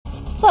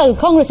Well,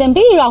 Congress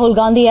MP Rahul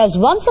Gandhi has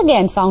once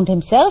again found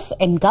himself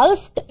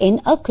engulfed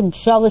in a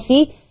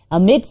controversy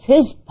amidst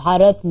his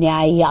Bharat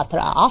Nyay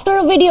Yatra. After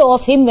a video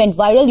of him went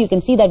viral, you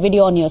can see that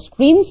video on your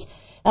screens.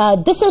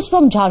 This is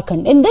from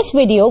Jharkhand. In this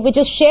video, which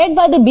is shared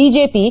by the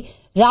BJP,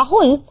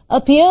 Rahul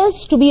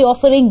appears to be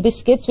offering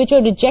biscuits which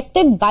were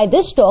rejected by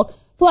this dog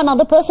to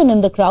another person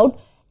in the crowd.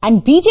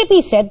 And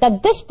BJP said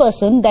that this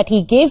person that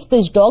he gave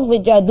this dog,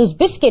 this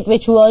biscuit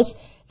which was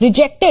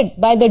rejected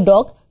by the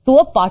dog, to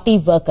a party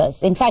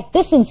workers. In fact,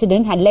 this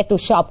incident had led to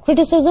sharp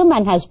criticism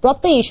and has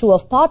brought the issue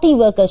of party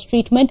workers'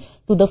 treatment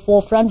to the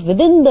forefront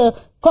within the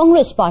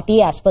Congress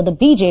party as per the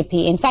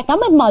BJP. In fact,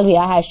 Amit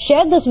Malviya has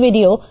shared this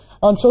video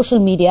on social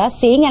media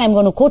saying, and I'm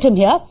going to quote him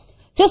here,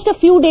 just a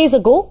few days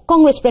ago,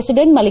 Congress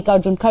President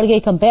Mallikarjun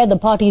Kharge compared the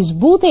party's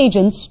booth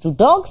agents to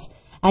dogs,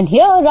 and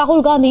here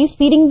Rahul Gandhi is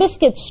feeding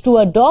biscuits to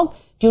a dog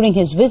during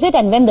his visit,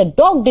 and when the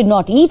dog did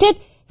not eat it,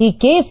 he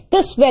gave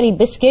this very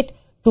biscuit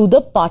to the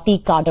party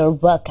cadre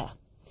worker.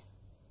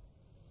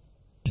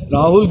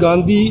 Rahul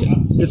Gandhi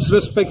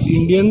disrespects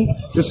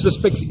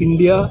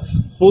India,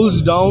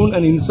 pulls down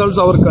and insults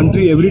our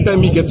country every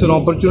time he gets an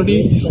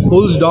opportunity,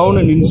 pulls down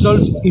and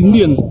insults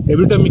Indians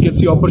every time he gets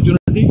the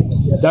opportunity.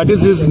 That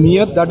is his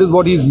niyat, that is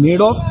what he is made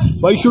of.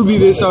 Why should we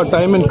waste our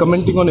time in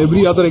commenting on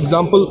every other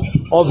example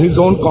of his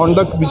own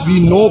conduct which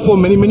we know for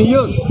many, many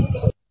years?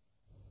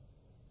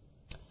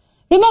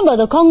 Remember,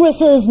 the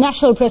Congress's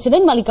National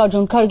President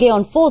Mallikarjun Kharge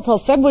on 4th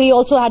of February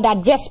also had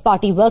addressed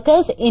party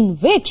workers in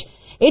which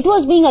it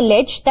was being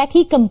alleged that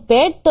he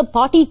compared the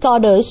party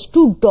cadres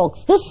to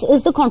dogs. This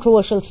is the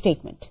controversial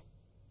statement.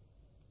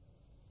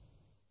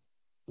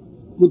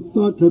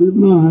 कुत्ता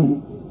खरीदना है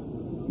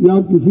या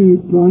किसी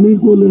प्राणी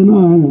को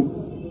लेना है,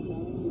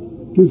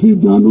 किसी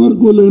जानवर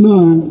को लेना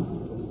है,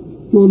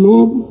 तो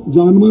लोग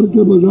जानवर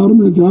के बाजार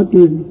में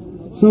जाके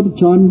सब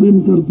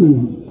छानबीन करते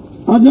हैं।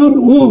 अगर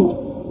वो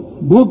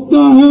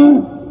भोगता है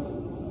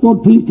तो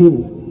ठीक है,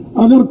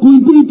 अगर कोई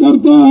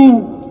करता है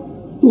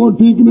तो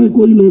ठीक नहीं,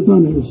 कोई लेता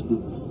नहीं इसको।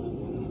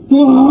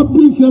 तो आप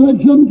भी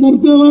सिलेक्शन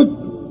करते वक्त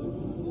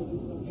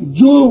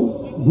जो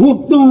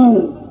भोगता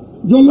है,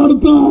 जो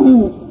लड़ता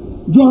है,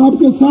 जो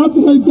आपके साथ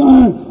रहता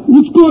है,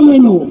 उसको ले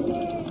लो,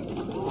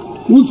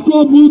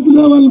 उसको बूथ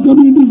लेवल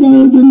कमेटी का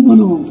एजेंट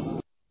बनाओ।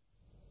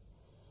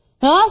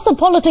 Now, as the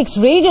politics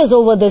rages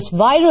over this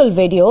viral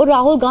video,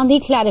 Rahul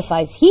Gandhi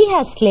clarifies. He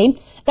has claimed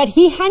that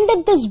he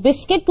handed this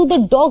biscuit to the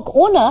dog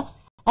owner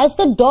as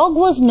the dog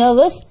was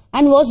nervous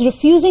and was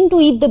refusing to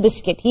eat the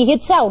biscuit. He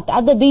hits out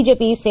at the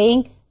BJP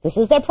saying this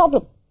is their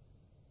problem.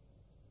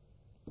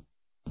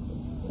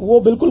 वो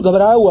बिल्कुल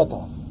घबराया हुआ था,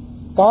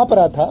 कांप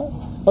रहा था,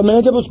 और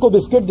मैंने जब उसको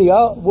बिस्किट दिया,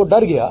 वो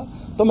डर गया,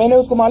 तो मैंने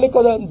उसको मालिक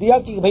को दिया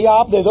कि भैया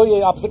आप दे दो, ये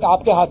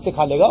आपके हाथ से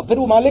खा लेगा। फिर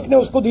वो मालिक ने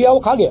उसको दिया, वो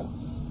खा गया।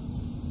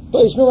 तो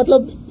इसमें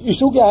मतलब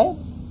इशू क्या है?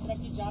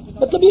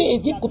 मतलब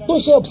ये कुत्तों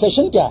से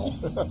ऑब्सेशन क्या है?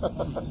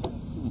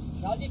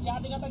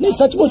 नहीं,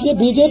 सचमुच ये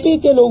बीजेपी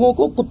के लोगों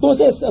को कुत्तों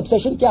से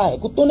ऑब्सेशन क्या है?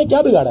 कुत्तों ने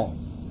क्या बिगाड़ा है?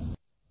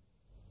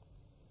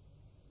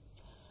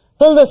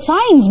 Well, the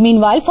signs,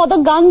 meanwhile, for the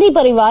Gandhi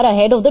Parivar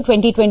ahead of the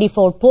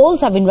 2024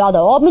 polls have been rather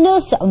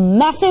ominous. A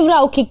massive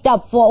row kicked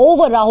up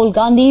over Rahul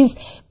Gandhi's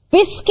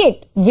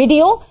biscuit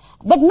video.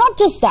 But not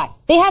just that,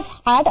 they have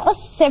had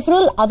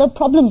several other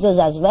problems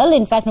as well.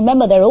 In fact,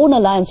 remember, their own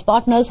alliance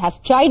partners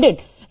have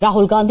chided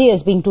Rahul Gandhi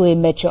as being too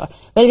immature.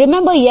 Well,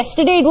 remember,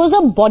 yesterday it was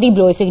a body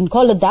blow, if you can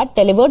call it that,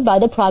 delivered by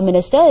the Prime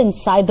Minister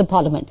inside the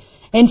Parliament.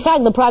 In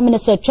fact, the Prime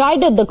Minister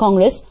chided the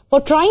Congress for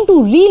trying to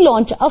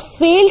relaunch a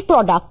failed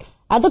product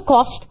at the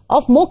cost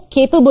of more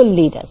capable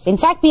leaders. In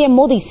fact, PM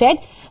Modi said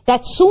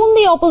that soon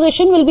the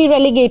opposition will be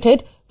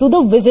relegated to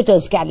the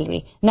visitors'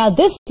 gallery. Now,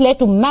 this led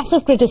to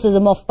massive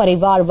criticism of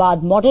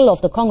Parivarvad model of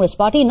the Congress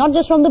party, not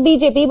just from the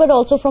BJP, but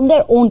also from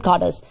their own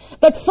cadres.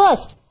 But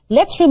first,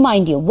 let's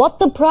remind you what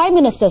the Prime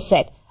Minister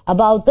said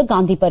about the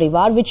Gandhi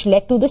Parivar, which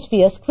led to this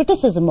fierce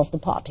criticism of the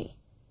party.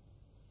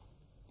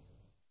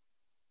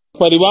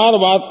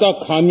 परिवारवाद का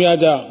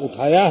खामियाजा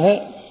उठाया है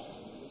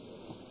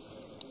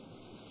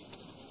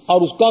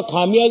और उसका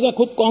खामियाजा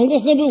खुद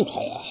कांग्रेस ने भी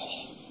उठाया है।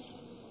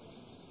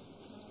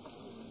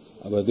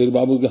 अब अधीर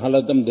बाबू की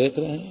हालत हम देख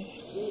रहे हैं,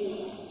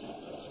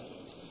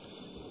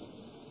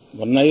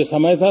 वरना ये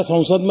समय था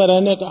संसद में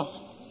रहने का,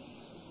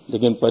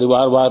 लेकिन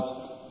परिवारवाद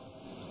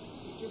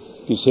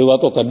की सेवा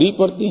तो करनी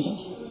पड़ती है।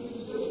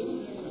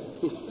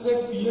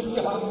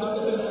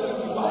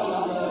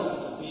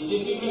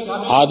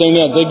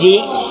 आदरणीय अध्यक्ष जी,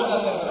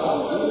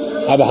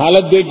 अब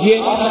हालत देखिए,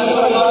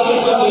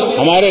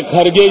 हमारे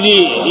खरगे जी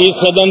इस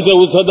सदन से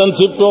उस सदन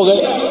शिफ्ट हो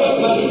गए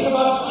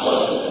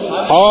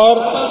और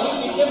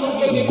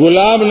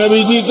गुलाम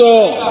नबी जी तो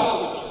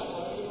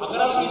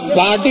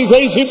पार्टी से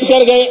ही शिफ्ट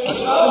कर गए।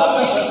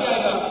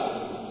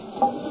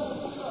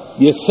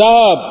 ये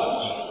सब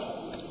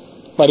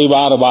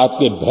परिवारवाद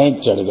के भेंट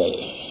चढ़ गए।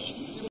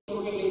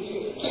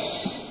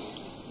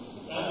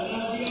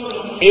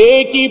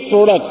 एक ही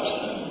प्रोडक्ट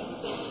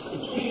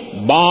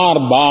बार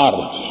बार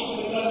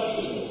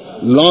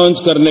लॉन्च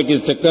करने के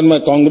चक्कर में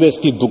कांग्रेस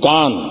की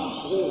दुकान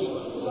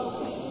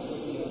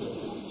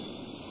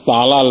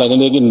ताला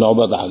लगने की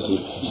नौबत आ गई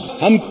है।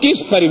 हम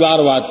किस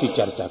परिवारवाद की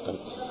चर्चा करते हैं?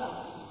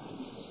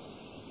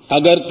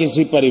 अगर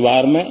किसी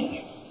परिवार में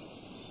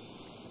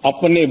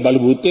अपने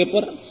बलबूते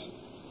पर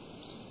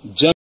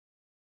जन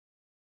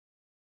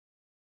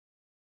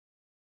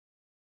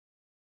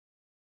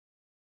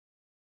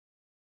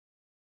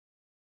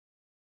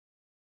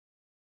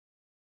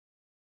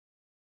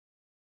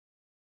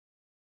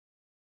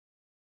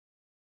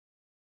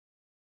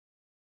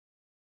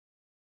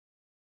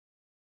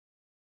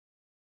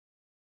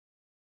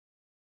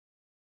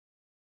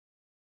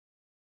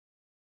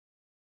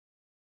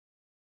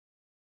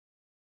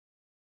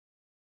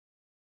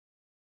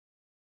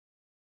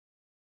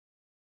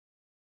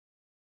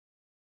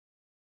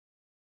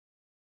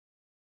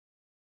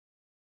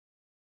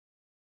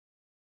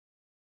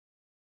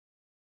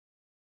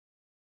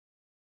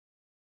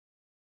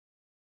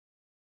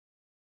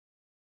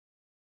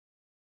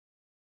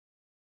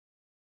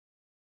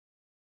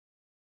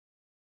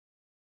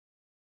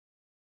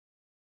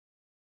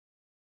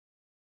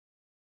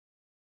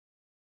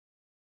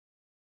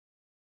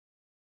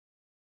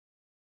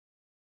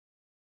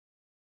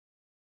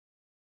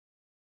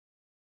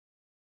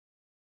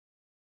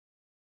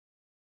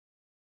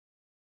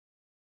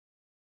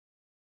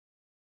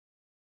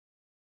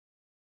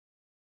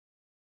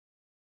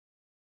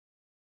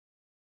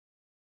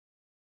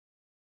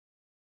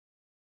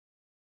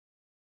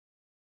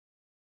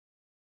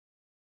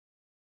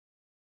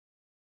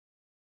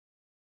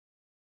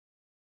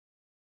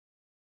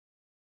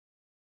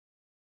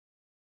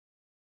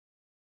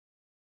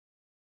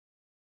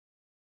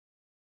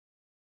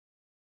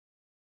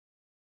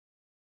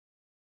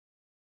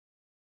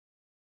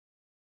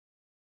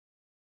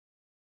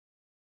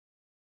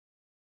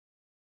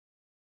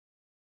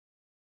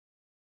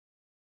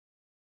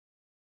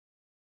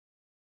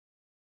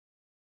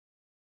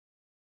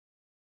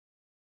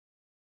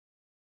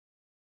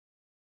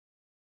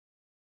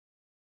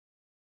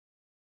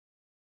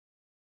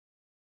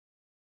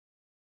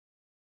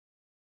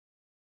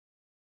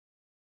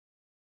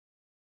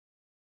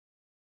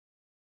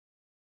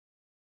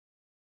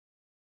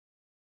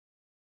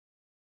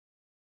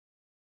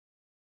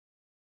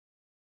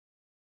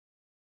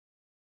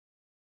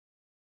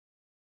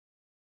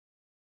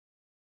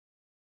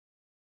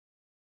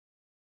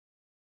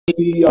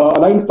the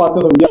alliance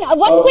partners of India.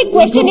 One quick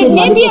question, it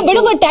may be a bit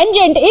of a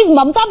tangent. Is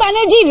Mamata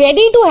Banerjee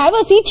ready to have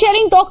a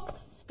seat-sharing talk?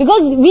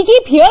 Because we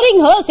keep hearing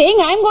her saying,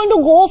 I am going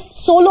to go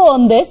solo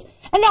on this.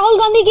 And Rahul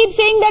Gandhi keeps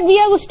saying that we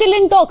are still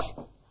in talks.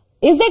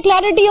 Is there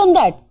clarity on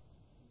that?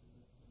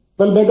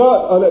 Well,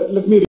 Megha,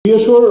 let me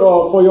reassure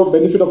for your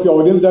benefit of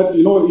your audience that,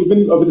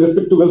 even with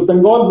respect to West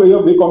Bengal, we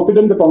are very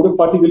confident the Congress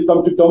party will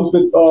come to terms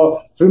with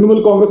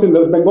Trinamool Congress in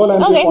West Bengal,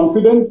 and we are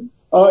confident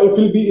it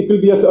will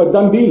be a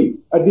done deal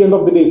at the end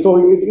of the day. So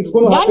it's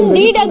going to happen. Done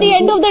deal at the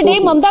end of the day.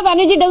 Mamata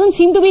Banerjee doesn't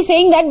seem to be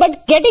saying that.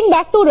 But getting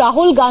back to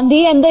Rahul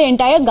Gandhi and the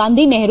entire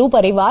Gandhi-Nehru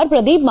Parivar,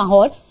 Pradeep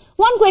Mahaur,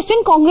 one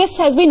question Congress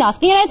has been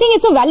asking, and I think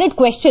it's a valid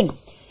question.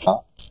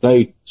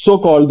 Right.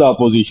 So-called the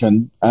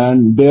opposition,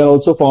 and they are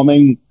also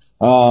forming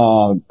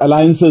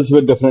alliances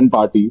with different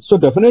parties. So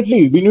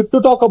definitely we need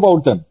to talk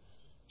about them.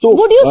 So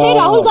would you say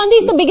Rahul Gandhi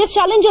is the biggest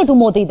challenger to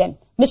Modi then,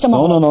 Mr.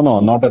 Mahaur? No,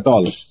 not at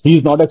all. He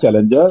is not a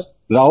challenger.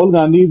 Rahul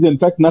Gandhi is in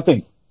fact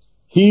nothing.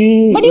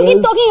 But you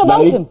keep talking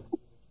about him.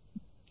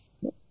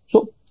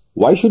 So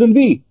why shouldn't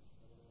we?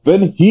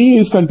 When he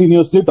is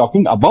continuously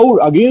talking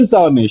against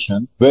our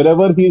nation,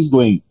 wherever he is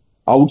going,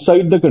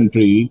 outside the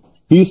country,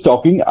 he is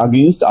talking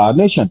against our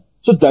nation.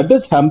 So that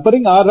is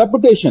hampering our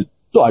reputation.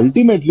 So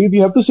ultimately we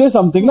have to say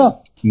something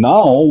now.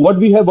 Now what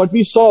we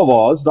saw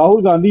was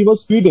Rahul Gandhi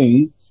was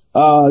feeding,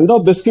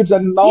 biscuits,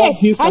 and now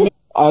he's coming.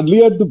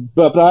 Earlier,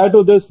 prior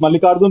to this,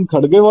 Mallikarjun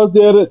Kharge was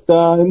there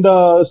in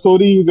the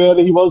story where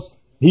he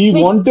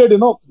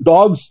wanted,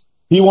 dogs.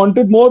 He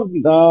wanted more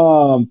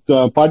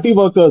party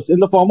workers in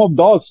the form of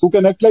dogs who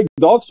can act like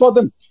dogs for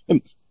them.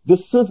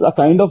 This is a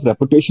kind of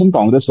reputation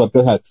Congress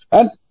worker has.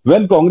 And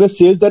when Congress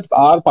says that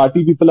our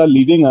party people are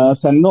leaving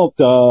us and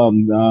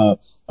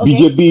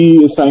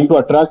BJP is trying to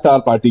attract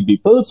our party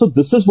people, so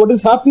this is what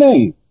is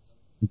happening.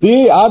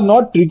 They are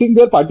not treating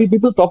their party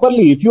people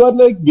properly. If you are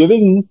like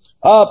giving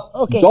a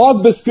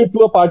dog biscuit to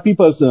a party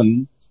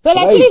person. Well,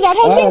 actually, that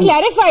has been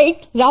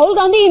clarified. Rahul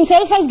Gandhi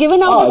himself has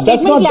given out a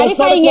statement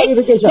clarifying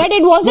that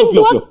it wasn't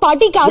to a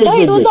party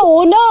cadre, it was the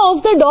owner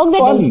of the dog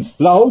that was.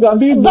 Rahul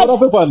Gandhi is more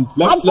of a fun.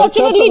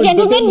 Unfortunately,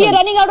 gentlemen, we are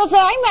running out of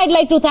time. I'd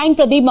like to thank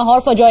Pradeep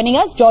Mahaur for joining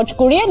us. George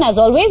Kurian, as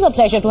always, a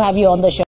pleasure to have you on the show.